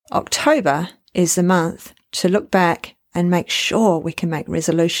October is the month to look back and make sure we can make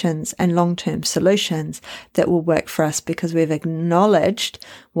resolutions and long-term solutions that will work for us because we've acknowledged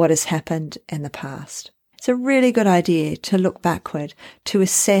what has happened in the past. It's a really good idea to look backward, to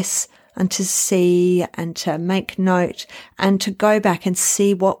assess and to see and to make note and to go back and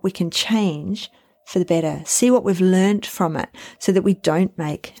see what we can change for the better, see what we've learned from it so that we don't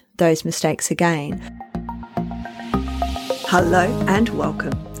make those mistakes again. Hello and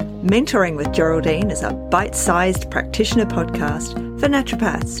welcome. Mentoring with Geraldine is a bite-sized practitioner podcast for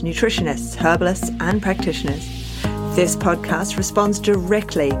naturopaths, nutritionists, herbalists, and practitioners. This podcast responds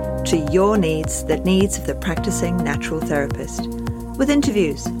directly to your needs, the needs of the practicing natural therapist. With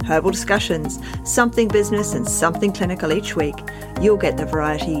interviews, herbal discussions, something business and something clinical each week, you'll get the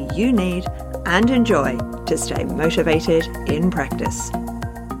variety you need and enjoy to stay motivated in practice.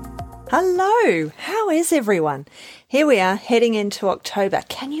 Hello, how is everyone? Here we are heading into October.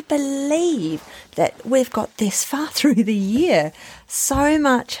 Can you believe that we've got this far through the year? So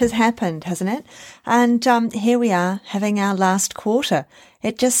much has happened, hasn't it? And here we are having our last quarter.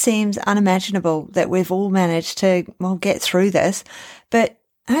 It just seems unimaginable that we've all managed to, get through this. But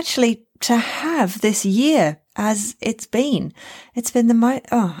actually, to have this year as it's been the most,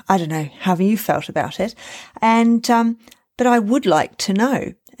 I don't know how you felt about it. And, but I would like to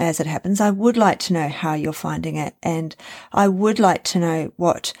know, as it happens, I would like to know how you're finding it. And I would like to know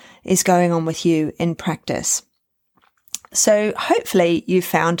what is going on with you in practice. So hopefully you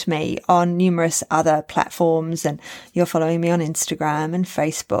found me on numerous other platforms and you're following me on Instagram and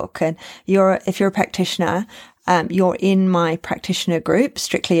Facebook. And if you're a practitioner, you're in my practitioner group,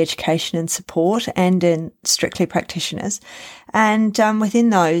 Strictly Education and Support, and in Strictly Practitioners. And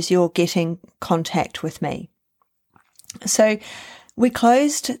within those, you're getting contact with me. So we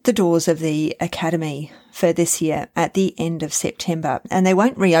closed the doors of the Academy for this year at the end of September, and they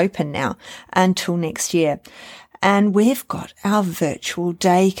won't reopen now until next year. And we've got our virtual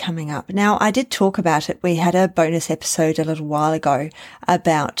day coming up. Now, I did talk about it. We had a bonus episode a little while ago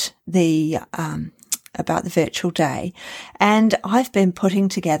about the virtual day, and I've been putting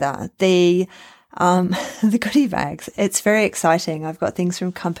together the goodie bags. It's very exciting. I've got things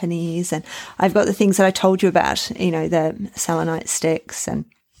from companies and I've got the things that I told you about, the selenite sticks, and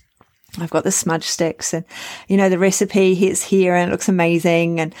I've got the smudge sticks, and, the recipe is here and it looks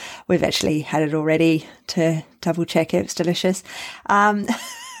amazing. And we've actually had it already to double check it's delicious.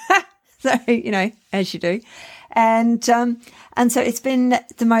 So, as you do. And so it's been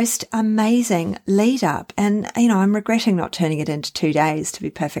the most amazing lead up. And, I'm regretting not turning it into 2 days, to be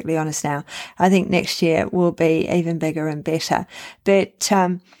perfectly honest now. I think next year will be even bigger and better. But,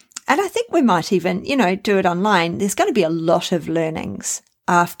 and I think we might even, do it online. There's going to be a lot of learnings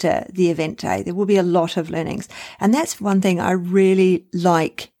after the event day. There will be a lot of learnings. And that's one thing I really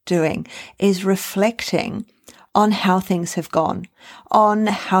like doing, is reflecting on how things have gone, on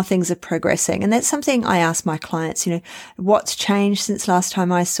how things are progressing. And that's something I ask my clients, what's changed since last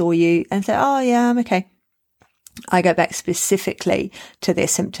time I saw you? And say, oh yeah, I'm okay. I go back specifically to their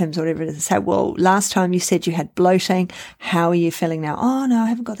symptoms, whatever it is, and say, well, last time you said you had bloating. How are you feeling now? Oh no, I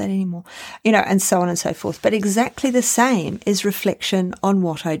haven't got that anymore. And so on and so forth. But exactly the same is reflection on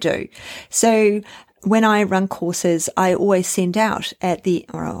what I do. So when I run courses, I always send out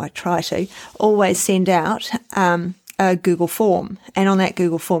I try to always send out a Google form. And on that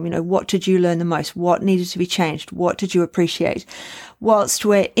Google form, what did you learn the most? What needed to be changed? What did you appreciate? Whilst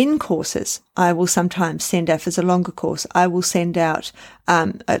we're in courses, I will sometimes send out, if it's a longer course, I will send out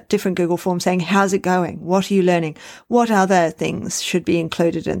a different Google form saying, how's it going? What are you learning? What other things should be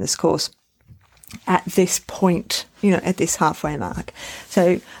included in this course at this point, at this halfway mark?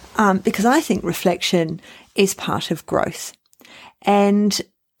 So, because I think reflection is part of growth, and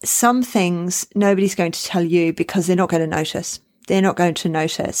some things nobody's going to tell you because they're not going to notice. They're not going to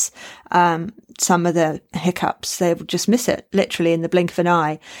notice some of the hiccups. They will just miss it literally in the blink of an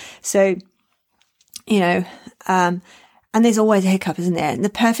eye. So, and there's always a hiccup, isn't there? And the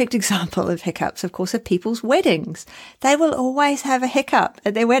perfect example of hiccups, of course, are people's weddings. They will always have a hiccup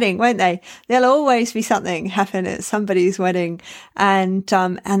at their wedding, won't they? There'll always be something happen at somebody's wedding, and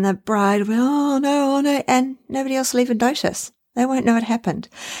the bride will, oh no, and nobody else will even notice. They won't know it happened.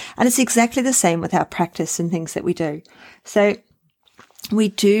 And it's exactly the same with our practice and things that we do. So we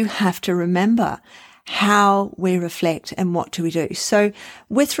do have to remember how we reflect and what do we do. So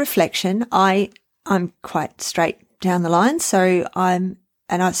with reflection, I'm quite straight down the line. So I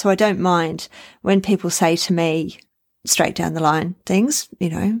don't mind when people say to me straight down the line things,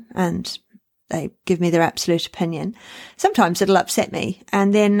 and they give me their absolute opinion. Sometimes it'll upset me,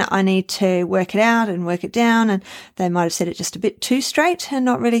 and then I need to work it out and work it down, and they might have said it just a bit too straight and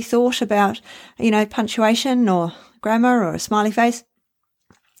not really thought about, punctuation or grammar or a smiley face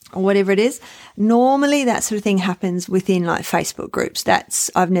or whatever it is. Normally that sort of thing happens within like Facebook groups.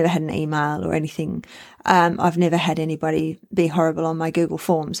 I've never had an email or anything. I've never had anybody be horrible on my Google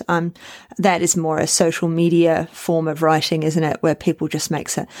Forms. That is more a social media form of writing, isn't it? Where people just make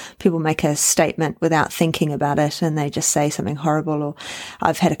a statement without thinking about it, and they just say something horrible. Or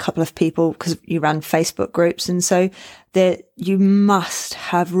I've had a couple of people, because you run Facebook groups, and so that you must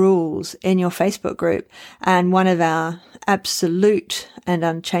have rules in your Facebook group. And one of our absolute and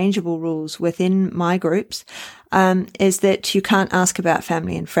unchangeable rules within my groups is that you can't ask about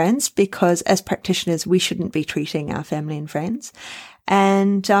family and friends, because as practitioners, we shouldn't be treating our family and friends.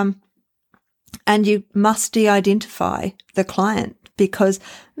 And you must de-identify the client, because,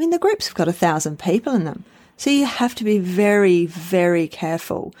 the groups have got 1,000 people in them. So you have to be very, very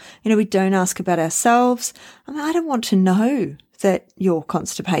careful. We don't ask about ourselves. I don't want to know that you're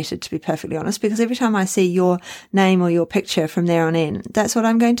constipated, to be perfectly honest, because every time I see your name or your picture from there on in, that's what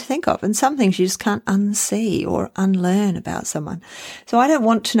I'm going to think of. And some things you just can't unsee or unlearn about someone. So I don't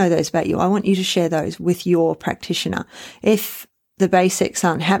want to know those about you. I want you to share those with your practitioner. If the basics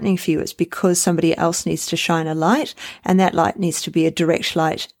aren't happening for you, it's because somebody else needs to shine a light, and that light needs to be a direct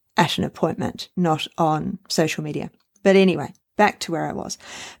light at an appointment, not on social media. But anyway, back to where I was.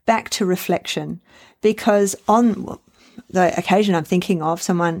 Back to reflection, because on the occasion I'm thinking of,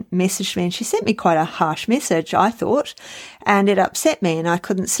 someone messaged me, and she sent me quite a harsh message, I thought, and it upset me and I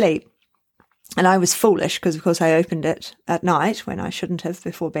couldn't sleep. And I was foolish because, of course, I opened it at night when I shouldn't have,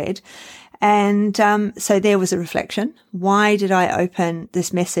 before bed. And so there was a reflection. Why did I open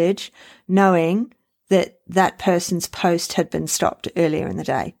this message knowing that that person's post had been stopped earlier in the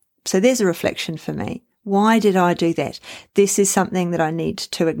day? So there's a reflection for me. Why did I do that? This is something that I need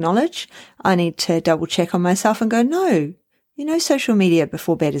to acknowledge. I need to double check on myself and go, no, social media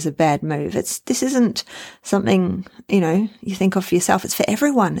before bed is a bad move. This isn't something, you think of for yourself. It's for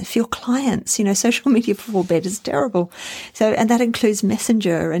everyone. For your clients, social media before bed is terrible. So, and that includes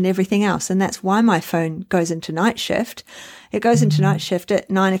Messenger and everything else. And that's why my phone goes into night shift. It goes into night shift at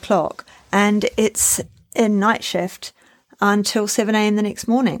 9:00, and it's in night shift until 7 a.m. the next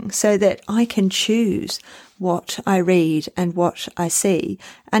morning, so that I can choose what I read and what I see.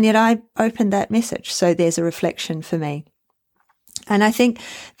 And yet I opened that message. So there's a reflection for me. And I think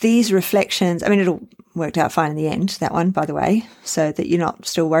these reflections, it all worked out fine in the end, that one, by the way, so that you're not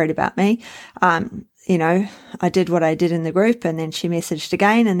still worried about me. I did what I did in the group, and then she messaged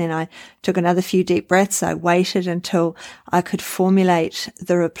again, and then I took another few deep breaths. I waited until I could formulate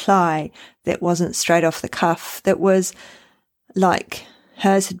the reply that wasn't straight off the cuff, that was like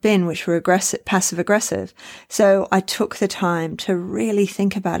hers had been, which were passive aggressive. So I took the time to really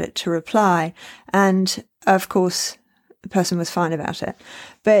think about it, to reply. And of course, the person was fine about it.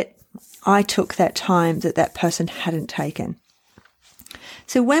 But I took that time that person hadn't taken.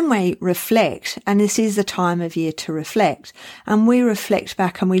 So when we reflect, and this is the time of year to reflect, and we reflect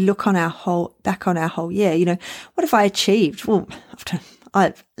back and we look on our whole year, what have I achieved? Well,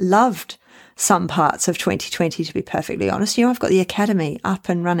 I've loved some parts of 2020, to be perfectly honest. I've got the academy up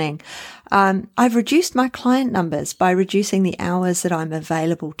and running. I've reduced my client numbers by reducing the hours that I'm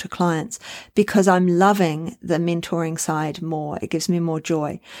available to clients, because I'm loving the mentoring side more. It gives me more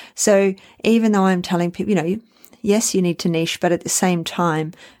joy. So even though I'm telling people, yes, you need to niche, but at the same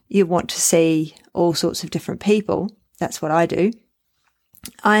time, you want to see all sorts of different people. That's what I do.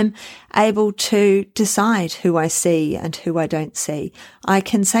 I'm able to decide who I see and who I don't see. I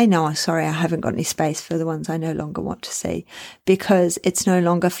can say, no, I'm sorry, I haven't got any space for the ones I no longer want to see, because it's no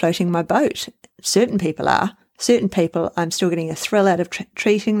longer floating my boat. Certain people are. Certain people, I'm still getting a thrill out of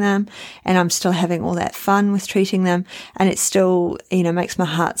treating them, and I'm still having all that fun with treating them, and it still, makes my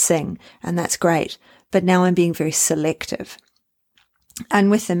heart sing, and that's great. But now I'm being very selective.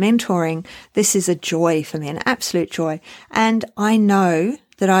 And with the mentoring, this is a joy for me, an absolute joy. And I know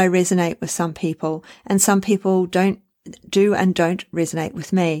that I resonate with some people, and some people don't resonate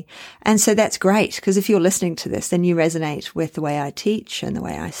with me. And so that's great, because if you're listening to this, then you resonate with the way I teach and the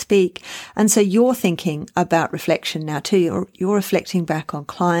way I speak. And so you're thinking about reflection now too. You're reflecting back on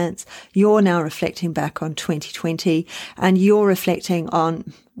clients. You're now reflecting back on 2020, and you're reflecting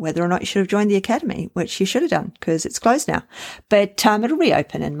on whether or not you should have joined the academy, which you should have done, because it's closed now. But it'll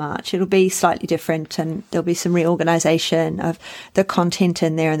reopen in March. It'll be slightly different, and there'll be some reorganization of the content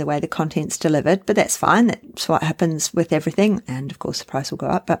in there and the way the content's delivered. But that's fine. That's what happens with everything. And of course, the price will go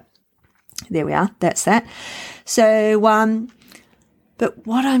up. But there we are. That's that. So, But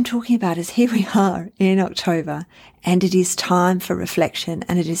what I'm talking about is here we are in October, and it is time for reflection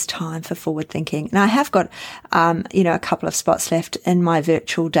and it is time for forward thinking. And I have got, a couple of spots left in my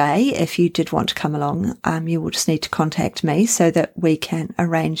virtual day. If you did want to come along, you will just need to contact me so that we can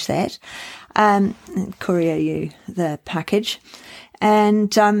arrange that. And courier you the package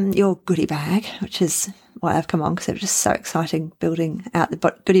and your goodie bag, which is why I've come on, because it was just so exciting building out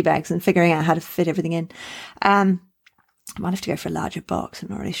the goodie bags and figuring out how to fit everything in. I might have to go for a larger box. I'm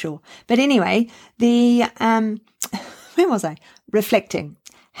not really sure. But anyway, where was I? Reflecting.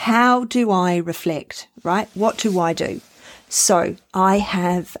 How do I reflect, right? What do I do? So I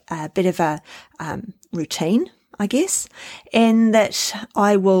have a bit of a routine, I guess, in that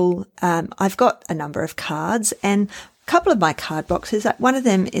I will, I've got a number of cards, and a couple of my card boxes, one of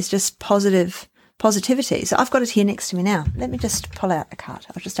them is just positivity. So I've got it here next to me now. Let me just pull out a card.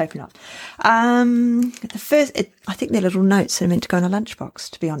 I'll just open it up. The first, I think they're little notes that are meant to go in a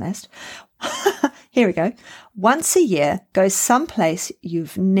lunchbox, to be honest. Here we go. Once a year, go someplace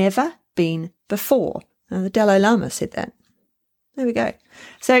you've never been before. Now, the Dalai Lama said that. There we go.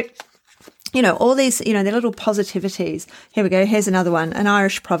 So, all these, they're little positivities. Here we go. Here's another one. An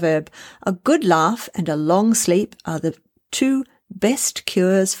Irish proverb. A good laugh and a long sleep are the two best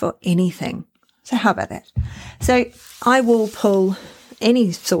cures for anything. So how about that? So I will pull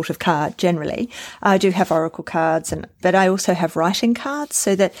any sort of card generally. I do have oracle cards, but I also have writing cards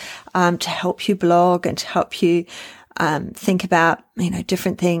so that to help you blog and to help you think about,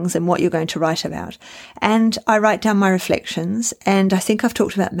 different things and what you're going to write about. And I write down my reflections, and I think I've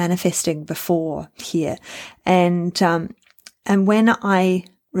talked about manifesting before here. And when I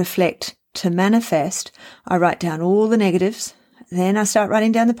reflect to manifest, I write down all the negatives. Then I start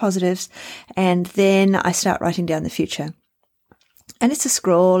writing down the positives, and then I start writing down the future. And it's a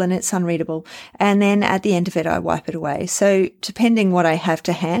scroll and it's unreadable. And then at the end of it, I wipe it away. So depending what I have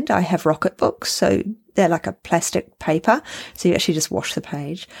to hand, I have rocket books. So they're like a plastic paper. So you actually just wash the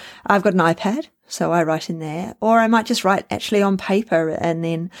page. I've got an iPad, so I write in there. Or I might just write actually on paper and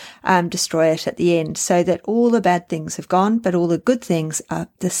then destroy it at the end, so that all the bad things have gone, but all the good things,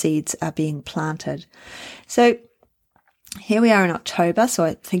 the seeds are being planted. So here we are in October, so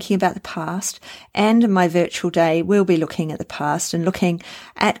I'm thinking about the past, and in my virtual day, we'll be looking at the past and looking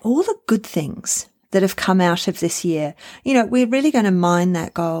at all the good things that have come out of this year. We're really going to mine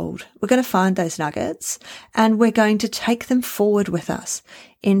that gold. We're going to find those nuggets, and we're going to take them forward with us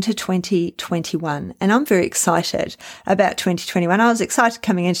into 2021. And I'm very excited about 2021. I was excited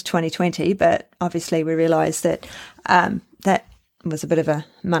coming into 2020, but obviously we realised that that was a bit of a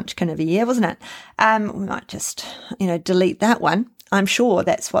munchkin of a year, wasn't it? We might just, delete that one. I'm sure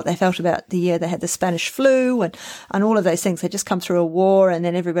that's what they felt about the year. They had the Spanish flu and all of those things. They just come through a war, and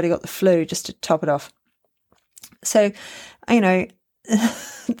then everybody got the flu just to top it off. So,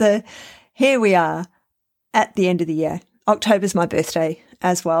 here we are at the end of the year. October's my birthday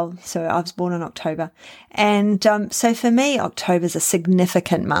as well. So I was born in October. And so for me, October's a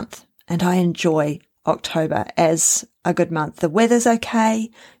significant month, and I enjoy October as a good month. The weather's okay.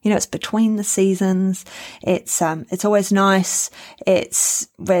 It's between the seasons. It's always nice.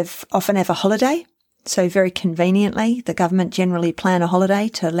 We've often have a holiday. So very conveniently, the government generally plan a holiday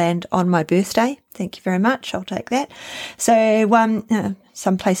to land on my birthday. Thank you very much. I'll take that. So,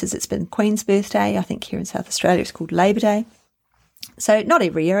 some places it's been Queen's birthday. I think here in South Australia it's called Labor Day. So not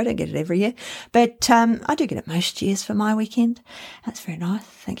every year. I don't get it every year, but I do get it most years for my weekend. That's very nice.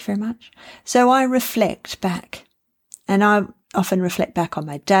 Thank you very much. So I reflect back, and I often reflect back on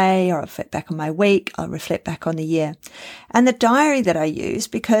my day, or I reflect back on my week, I'll reflect back on the year. And the diary that I use,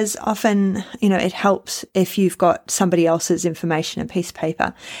 because often, it helps if you've got somebody else's information, a piece of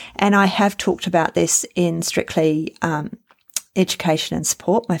paper. And I have talked about this in Strictly Education and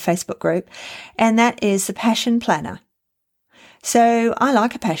Support, my Facebook group, and that is the Passion Planner. So I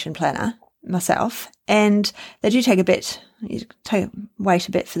like a passion planner myself, and they do take wait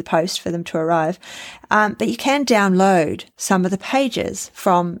a bit for the post for them to arrive. But you can download some of the pages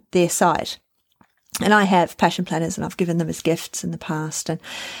from their site. And I have passion planners, and I've given them as gifts in the past.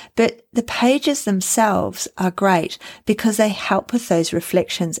 But the pages themselves are great because they help with those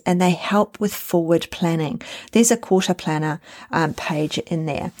reflections, and they help with forward planning. There's a quarter planner page in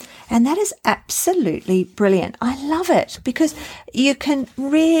there, and that is absolutely brilliant. I love it because you can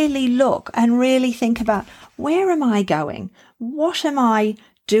really look and really think about, where am I going? What am I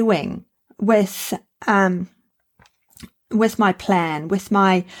doing with my plan, with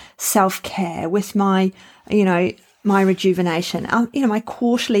my self-care, with my, my rejuvenation, my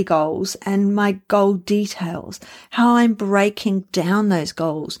quarterly goals and my goal details, how I'm breaking down those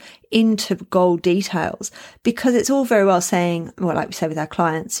goals into goal details, because it's all very well saying, well, like we say with our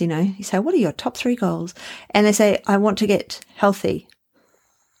clients, you say, what are your top 3 goals? And they say, I want to get healthy.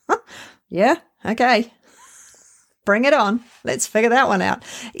 Yeah. Okay. Bring it on. Let's figure that one out.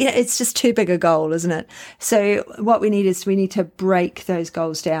 It's just too big a goal, isn't it? So what we need to break those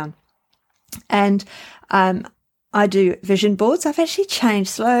goals down. And, I do vision boards. I've actually changed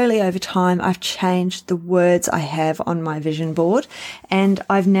slowly over time. I've changed the words I have on my vision board, and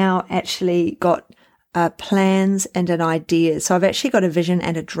I've now actually got plans and an idea. So I've actually got a vision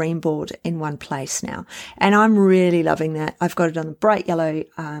and a dream board in one place now, and I'm really loving that. I've got it on the bright yellow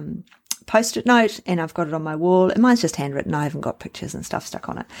Post-it note, and I've got it on my wall, and mine's just handwritten. I haven't got pictures and stuff stuck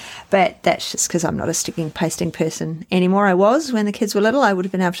on it, but that's just because I'm not a sticking pasting person anymore. I was when the kids were little. I would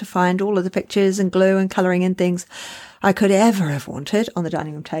have been able to find all of the pictures and glue and colouring and things I could ever have wanted on the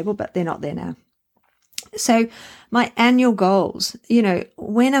dining room table, but they're not there now. So my annual goals,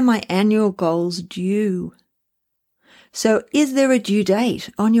 when are my annual goals due? So is there a due date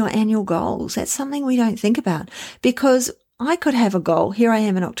on your annual goals? That's something we don't think about, because I could have a goal. Here I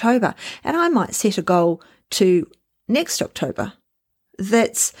am in October, and I might set a goal to next October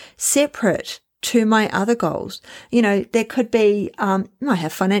that's separate to my other goals. There could be, I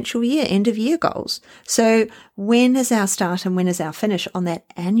have financial year, end of year goals. So when is our start and when is our finish on that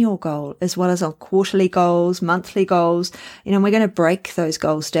annual goal, as well as on quarterly goals, monthly goals? We're going to break those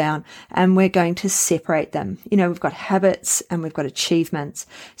goals down, and we're going to separate them. We've got habits and we've got achievements.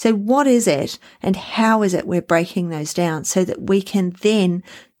 So what is it, and how is it we're breaking those down so that we can then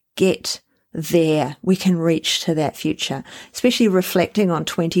get there, we can reach to that future? Especially reflecting on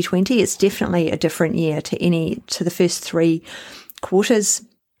 2020, it's definitely a different year to the first 3 quarters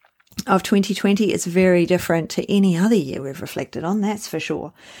of 2020. It's very different to any other year we've reflected on, that's for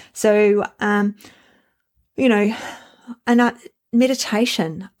sure. So,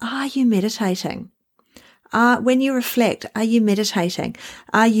 meditation. Are you meditating? When you reflect, are you meditating?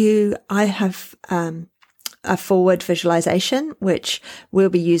 I have a forward visualization, which we'll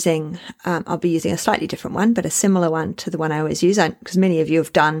be using. I'll be using a slightly different one, but a similar one to the one I always use, because many of you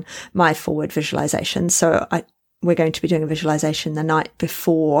have done my forward visualization. So we're going to be doing a visualization the night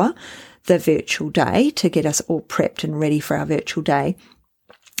before the virtual day to get us all prepped and ready for our virtual day.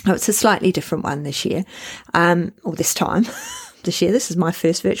 Oh, it's a slightly different one this year, or this time. This year, this is my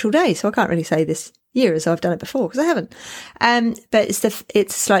first virtual day, so I can't really say this year as I've done it before, because I haven't. But it's a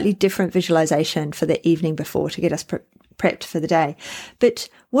slightly different visualization for the evening before to get us prepped for the day. But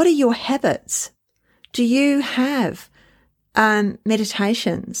what are your habits? Do you have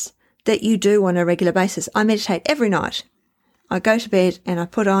meditations that you do on a regular basis? I meditate every night. I go to bed and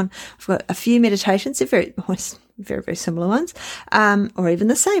I've got a few meditations. They're very, very similar ones, or even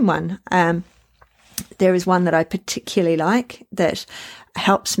the same one. There is one that I particularly like that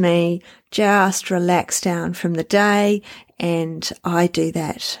helps me just relax down from the day, and I do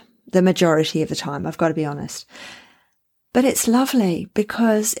that the majority of the time, I've got to be honest. But it's lovely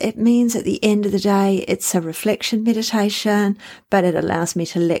because it means at the end of the day, it's a reflection meditation, but it allows me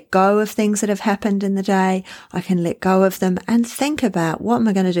to let go of things that have happened in the day. I can let go of them and think about what am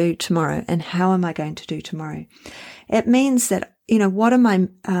I going to do tomorrow and how am I going to do tomorrow. It means that, what are my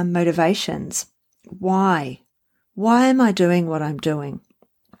motivations? Why? Why am I doing what I'm doing?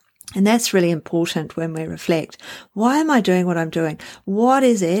 And that's really important when we reflect. Why am I doing what I'm doing? What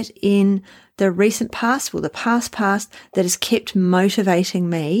is it in the recent past, the past that has kept motivating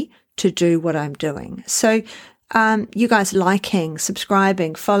me to do what I'm doing? So, you guys liking,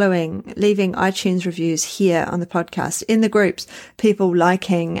 subscribing, following, leaving iTunes reviews here on the podcast, in the groups, people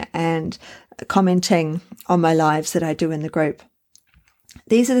liking and commenting on my lives that I do in the group.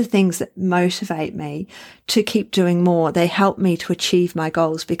 These are the things that motivate me to keep doing more. They help me to achieve my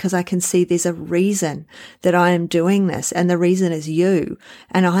goals because I can see there's a reason that I am doing this, and the reason is you,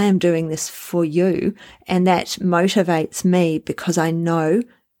 and I am doing this for you, and that motivates me because I know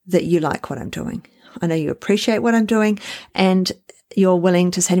that you like what I'm doing. I know you appreciate what I'm doing, and you're willing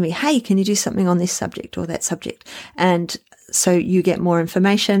to say to me, hey, can you do something on this subject or that subject? And so you get more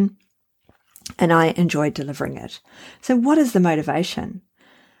information, and I enjoy delivering it. So what is the motivation?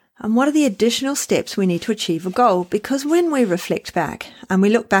 And what are the additional steps we need to achieve a goal? Because when we reflect back and we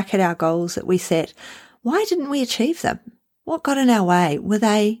look back at our goals that we set, why didn't we achieve them? What got in our way?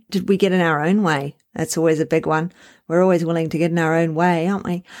 Did we get in our own way? That's always a big one. We're always willing to get in our own way, aren't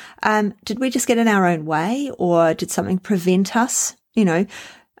we? Did we just get in our own way, or did something prevent us?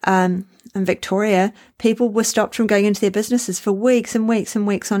 In Victoria, people were stopped from going into their businesses for weeks and weeks and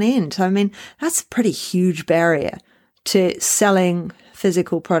weeks on end. So, that's a pretty huge barrier to selling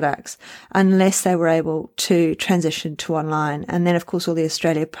physical products unless they were able to transition to online. And then, of course, all the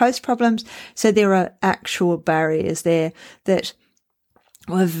Australia Post problems. So there are actual barriers there that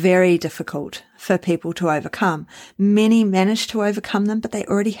were very difficult for people to overcome. Many managed to overcome them, but they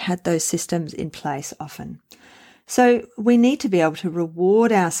already had those systems in place often. So we need to be able to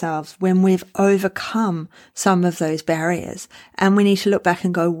reward ourselves when we've overcome some of those barriers. And we need to look back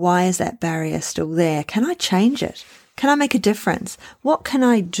and go, why is that barrier still there? Can I change it? Can I make a difference? What can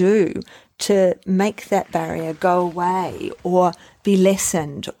I do to make that barrier go away or be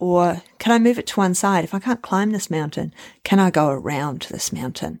lessened? Or can I move it to one side? If I can't climb this mountain, can I go around this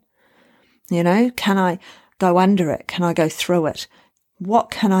mountain? You know, can I go under it? Can I go through it?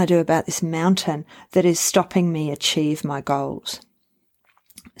 What can I do about this mountain that is stopping me achieve my goals?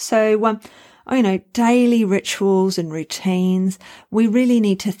 So, daily rituals and routines, we really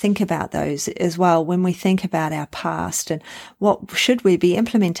need to think about those as well when we think about our past and what should we be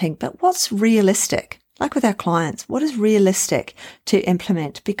implementing, but what's realistic? Like with our clients, what is realistic to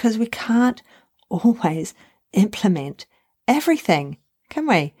implement? Because we can't always implement everything, can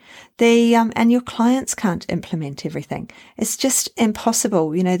we? And your clients can't implement everything. It's just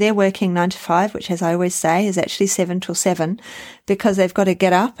impossible. You know, they're working 9 to 5, which, as I always say, is actually 7 till 7, because they've got to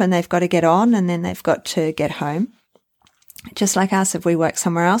get up and they've got to get on and then they've got to get home. Just like us, if we work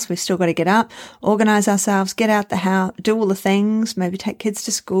somewhere else, we've still got to get up, organise ourselves, get out the house, do all the things, maybe take kids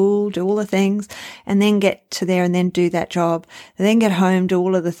to school, do all the things, and then get to there and then do that job, and then get home, do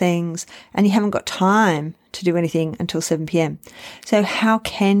all of the things, and you haven't got time to do anything until 7 p.m. So how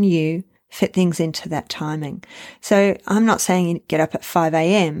can you fit things into that timing? So I'm not saying you get up at 5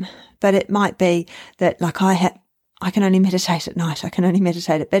 a.m., but it might be that, like I can only meditate at night. I can only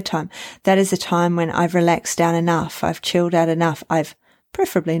meditate at bedtime. That is a time when I've relaxed down enough. I've chilled out enough. I've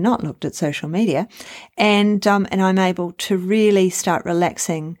preferably not looked at social media, and I'm able to really start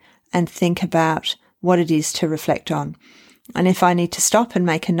relaxing and think about what it is to reflect on. And if I need to stop and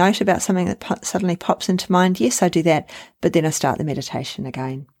make a note about something that suddenly pops into mind, yes, I do that. But then I start the meditation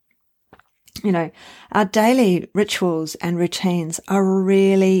again. You know, our daily rituals and routines are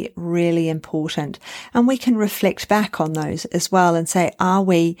really, really important. And we can reflect back on those as well and say, are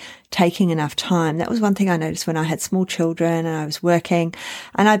we taking enough time? That was one thing I noticed when I had small children and I was working,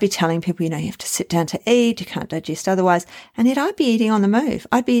 and I'd be telling people, you have to sit down to eat. You can't digest otherwise. And yet I'd be eating on the move.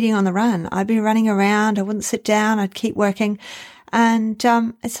 I'd be eating on the run. I'd be running around. I wouldn't sit down. I'd keep working. And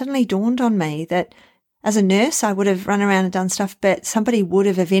it suddenly dawned on me that as a nurse, I would have run around and done stuff, but somebody would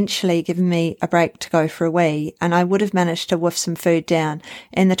have eventually given me a break to go for a wee, and I would have managed to whiff some food down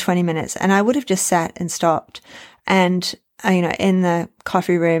in the 20 minutes, and I would have just sat and stopped. And, in the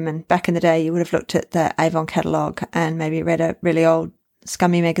coffee room, and back in the day, you would have looked at the Avon catalogue and maybe read a really old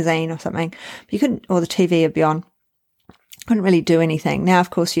scummy magazine or something. You couldn't, or the TV would be on. Couldn't really do anything. Now, of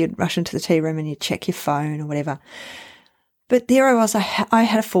course, you'd rush into the tea room and you'd check your phone or whatever. But there I was, I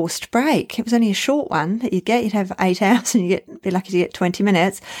had a forced break. It was only a short one that you'd get. You'd have 8 hours and you'd be lucky to get 20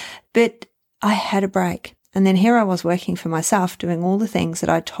 minutes. But I had a break. And then here I was working for myself, doing all the things that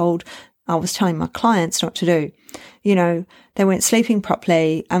I was telling my clients not to do. They weren't sleeping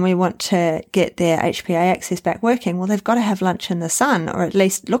properly and we want to get their HPA access back working. Well, they've got to have lunch in the sun, or at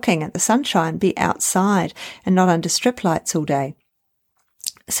least looking at the sunshine, be outside and not under strip lights all day.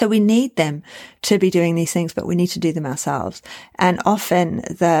 So we need them to be doing these things, but we need to do them ourselves. And often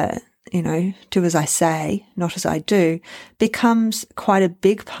the, do as I say, not as I do, becomes quite a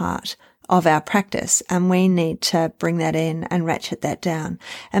big part of our practice. And we need to bring that in and ratchet that down.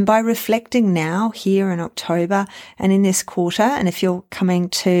 And by reflecting now here in October and in this quarter, and if you're coming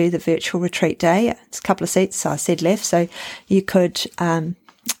to the virtual retreat day, it's a couple of seats, so I said left, so you could,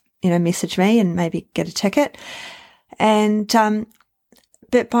 message me and maybe get a ticket.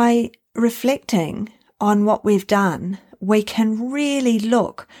 But by reflecting on what we've done, we can really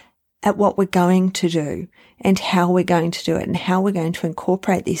look at what we're going to do and how we're going to do it and how we're going to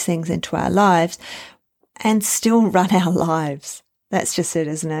incorporate these things into our lives and still run our lives. That's just it,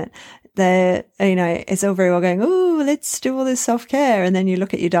 isn't it? It's all very well going, oh, let's do all this self-care. And then you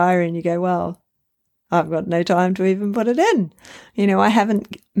look at your diary and you go, well, I've got no time to even put it in. I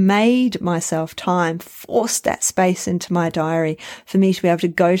haven't made myself time, forced that space into my diary for me to be able to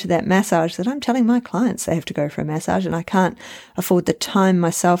go to that massage that I'm telling my clients they have to go for a massage, and I can't afford the time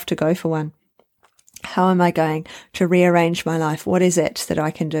myself to go for one. How am I going to rearrange my life? What is it that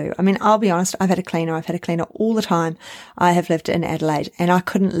I can do? I mean, I'll be honest, I've had a cleaner all the time. I have lived in Adelaide and I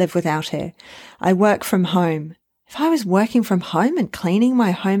couldn't live without her. I work from home. If I was working from home and cleaning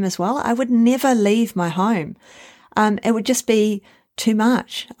my home as well, I would never leave my home. It would just be too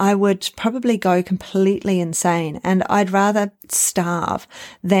much. I would probably go completely insane, and I'd rather starve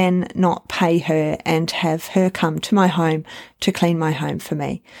than not pay her and have her come to my home to clean my home for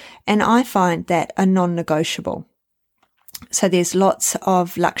me. And I find that a non-negotiable. So there's lots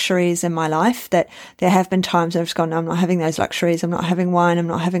of luxuries in my life that there have been times I've just gone, no, I'm not having those luxuries. I'm not having wine. I'm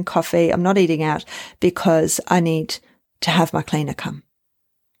not having coffee. I'm not eating out because I need to have my cleaner come.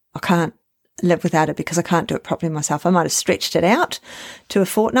 I can't live without it because I can't do it properly myself. I might have stretched it out to a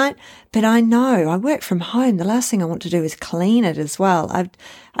fortnight, but I know I work from home. The last thing I want to do is clean it as well.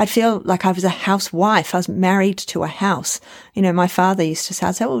 I'd feel like I was a housewife. I was married to a house. You know, my father used to say,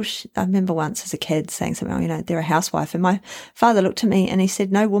 I remember once as a kid saying something, you know, they're a housewife. And my father looked at me and he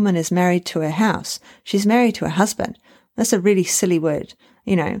said, no woman is married to her house. She's married to her husband. That's a really silly word,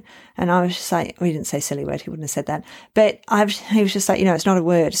 you know. And I was just like, well, he didn't say silly word. He wouldn't have said that. But he was just like, you know, it's not a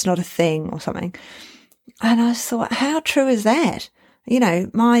word. It's not a thing or something. And I just thought, how true is that? You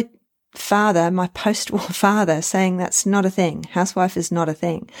know, my father, my post-war father saying that's not a thing. Housewife is not a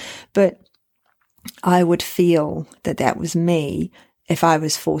thing. But I would feel that that was me if I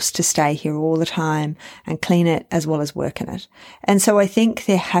was forced to stay here all the time and clean it as well as work in it. And so I think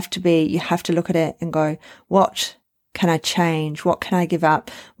you have to look at it and go, what can I change? What can I give up?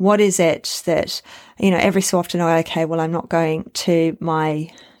 What is it that, you know, every so often I go, okay, well, I'm not going to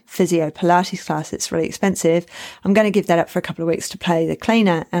my physio Pilates class. It's really expensive. I'm going to give that up for a couple of weeks to pay the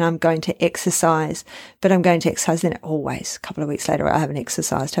cleaner, and I'm going to exercise, but I'm going to exercise then always. A couple of weeks later, I haven't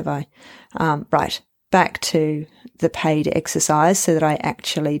exercised, have I? Right. Back to the paid exercise so that I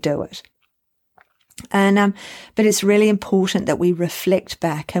actually do it. And, but it's really important that we reflect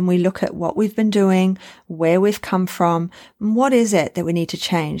back and we look at what we've been doing, where we've come from, and what is it that we need to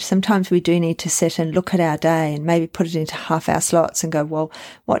change. Sometimes we do need to sit and look at our day and maybe put it into half-hour slots and go, well,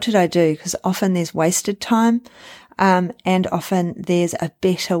 what did I do? Because often there's wasted time, and often there's a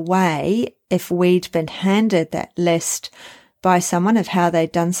better way if we'd been handed that list by someone of how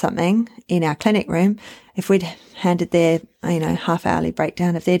they'd done something in our clinic room. If we'd handed their, you know, half-hourly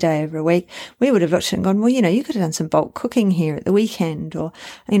breakdown of their day over a week, we would have looked at it and gone, well, you know, you could have done some bulk cooking here at the weekend, or,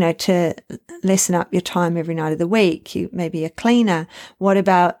 you know, to lessen up your time every night of the week, you maybe a cleaner. What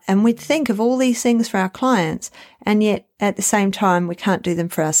about, and we'd think of all these things for our clients, and yet at the same time, we can't do them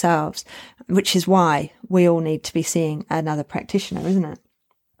for ourselves, which is why we all need to be seeing another practitioner, isn't it?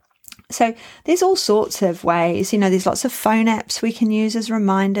 So there's all sorts of ways, you know, there's lots of phone apps we can use as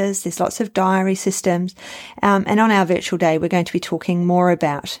reminders. There's lots of diary systems. And on our virtual day, we're going to be talking more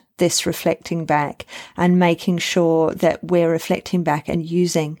about this reflecting back and making sure that we're reflecting back and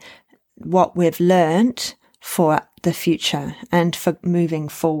using what we've learnt for the future and for moving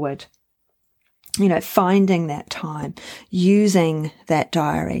forward. You know, finding that time, using that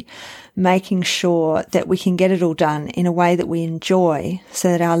diary, making sure that we can get it all done in a way that we enjoy so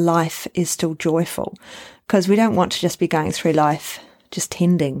that our life is still joyful. Because we don't want to just be going through life just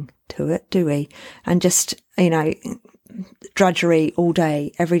tending to it, do we? And just, you know, drudgery all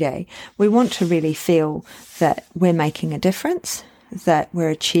day, every day. We want to really feel that we're making a difference, that we're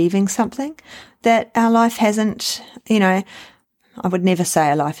achieving something, that our life hasn't, you know, I would never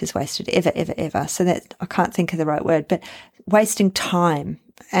say a life is wasted, ever, ever, ever. So that I can't think of the right word, but wasting time.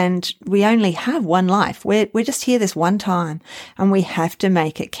 And we only have one life. We're just here this one time, and we have to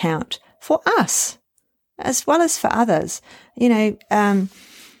make it count for us as well as for others. You know,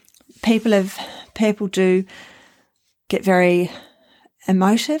 people do get very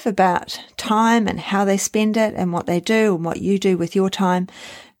emotive about time and how they spend it and what they do and what you do with your time.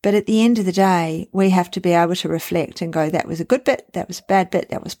 But at the end of the day, we have to be able to reflect and go, that was a good bit, that was a bad bit,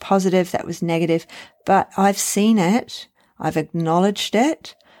 that was positive, that was negative. But I've seen it, I've acknowledged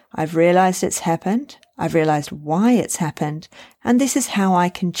it, I've realized it's happened, I've realized why it's happened, and this is how I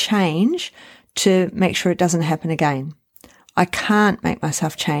can change to make sure it doesn't happen again. I can't make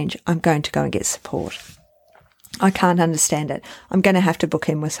myself change. I'm going to go and get support. I can't understand it. I'm going to have to book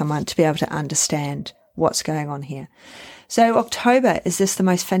in with someone to be able to understand what's going on here. So October is just the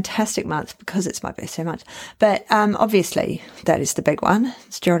most fantastic month because it's my birthday month. But obviously that is the big one.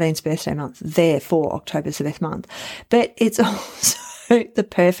 It's Geraldine's birthday month. Therefore, October's the best month. But it's also the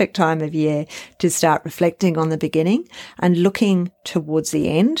perfect time of year to start reflecting on the beginning and looking towards the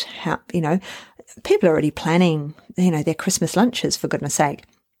end. How, you know, people are already planning, you know, their Christmas lunches, for goodness sake,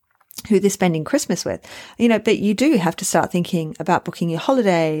 who they're spending Christmas with, you know, but you do have to start thinking about booking your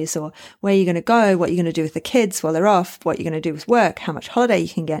holidays or where you're going to go, what you're going to do with the kids while they're off, what you're going to do with work, how much holiday you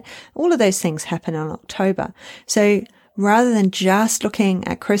can get. All of those things happen in October. So rather than just looking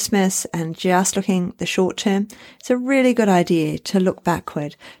at Christmas and just looking the short term, it's a really good idea to look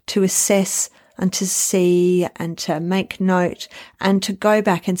backward, to assess and to see and to make note and to go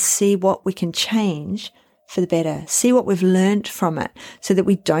back and see what we can change for the better, see what we've learned from it so that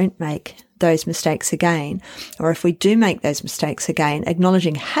we don't make those mistakes again. Or if we do make those mistakes again,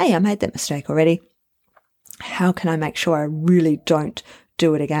 acknowledging, hey, I made that mistake already. How can I make sure I really don't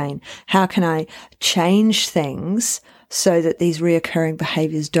do it again? How can I change things so that these reoccurring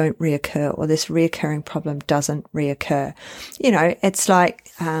behaviors don't reoccur, or this reoccurring problem doesn't reoccur? It's like,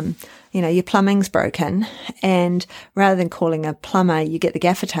 your plumbing's broken, and rather than calling a plumber, you get the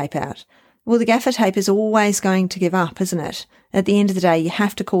gaffer tape out. Well, the gaffer tape is always going to give up, isn't it? At the end of the day, you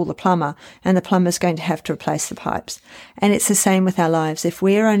have to call the plumber, and the plumber's going to have to replace the pipes. And it's the same with our lives. If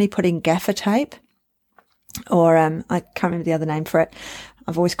we're only putting gaffer tape, or I can't remember the other name for it.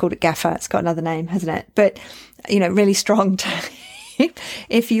 I've always called it gaffer. It's got another name, hasn't it? But, really strong tape.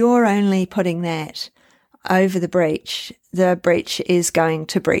 If you're only putting that over the breach is going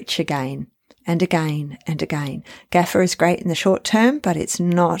to breach again and again and again. Gaffer is great in the short term, but it's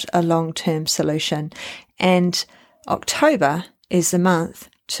not a long-term solution. And October is the month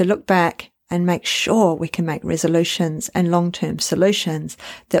to look back and make sure we can make resolutions and long-term solutions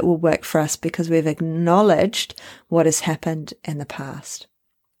that will work for us because we've acknowledged what has happened in the past.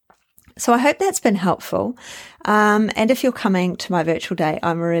 So I hope that's been helpful. And if you're coming to my virtual day,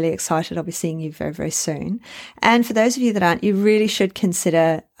 I'm really excited. I'll be seeing you very, very soon. And for those of you that aren't, you really should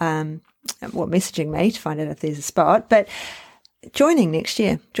consider messaging me to find out if there's a spot. But join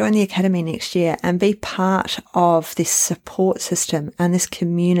the Academy next year and be part of this support system and this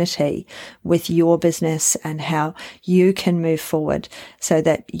community with your business and how you can move forward so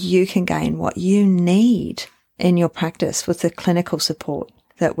that you can gain what you need in your practice with the clinical support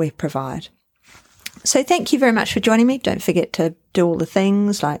that we provide. So thank you very much for joining me. Don't forget to do all the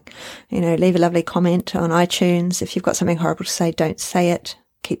things like, leave a lovely comment on iTunes. If you've got something horrible to say, don't say it.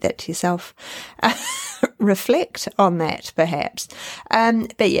 Keep that to yourself. Reflect on that, perhaps.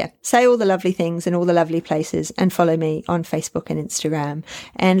 But yeah, say all the lovely things in all the lovely places and follow me on Facebook and Instagram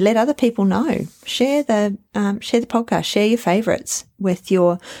and let other people know. Share the podcast, share your favourites with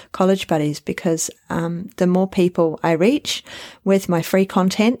your college buddies because the more people I reach with my free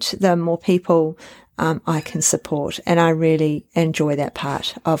content, the more people I can support. And I really enjoy that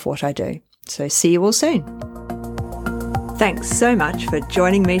part of what I do. So see you all soon. Thanks so much for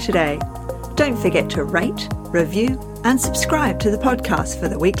joining me today. Don't forget to rate, review, and subscribe to the podcast for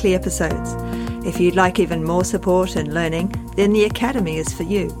the weekly episodes. If you'd like even more support and learning, then the Academy is for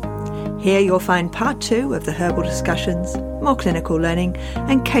you. Here you'll find part 2 of the herbal discussions, more clinical learning,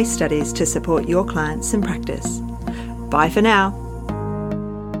 and case studies to support your clients in practice. Bye for now.